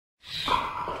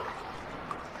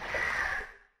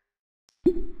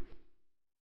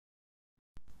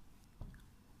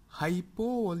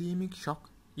Hypovolemic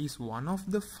shock is one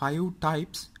of the 5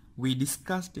 types we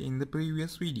discussed in the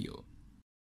previous video.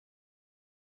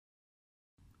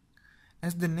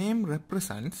 As the name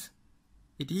represents,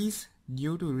 it is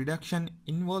due to reduction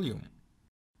in volume.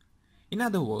 In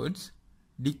other words,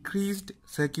 decreased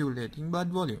circulating blood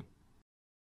volume.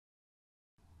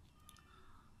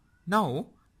 Now,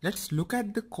 let's look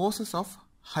at the causes of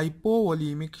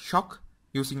hypovolemic shock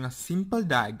using a simple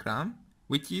diagram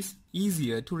which is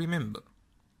easier to remember.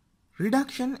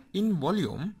 Reduction in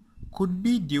volume could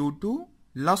be due to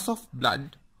loss of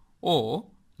blood or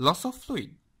loss of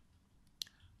fluid.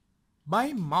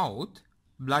 By mouth,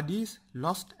 blood is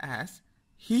lost as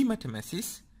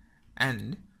hematemesis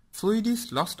and fluid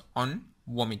is lost on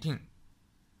vomiting.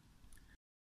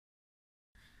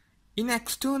 In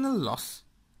external loss,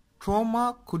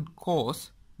 trauma could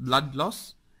cause blood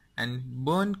loss and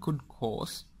burn could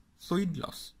cause fluid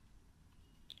loss.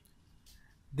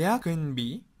 There can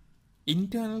be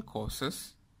internal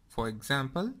causes, for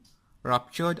example,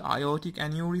 ruptured aortic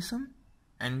aneurysm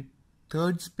and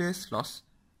third space loss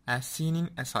as seen in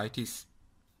ascites.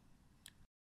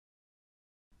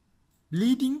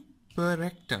 Bleeding per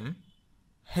rectum,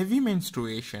 heavy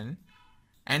menstruation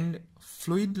and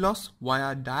fluid loss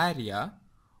via diarrhea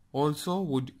also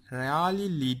would rarely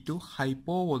lead to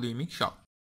hypovolemic shock.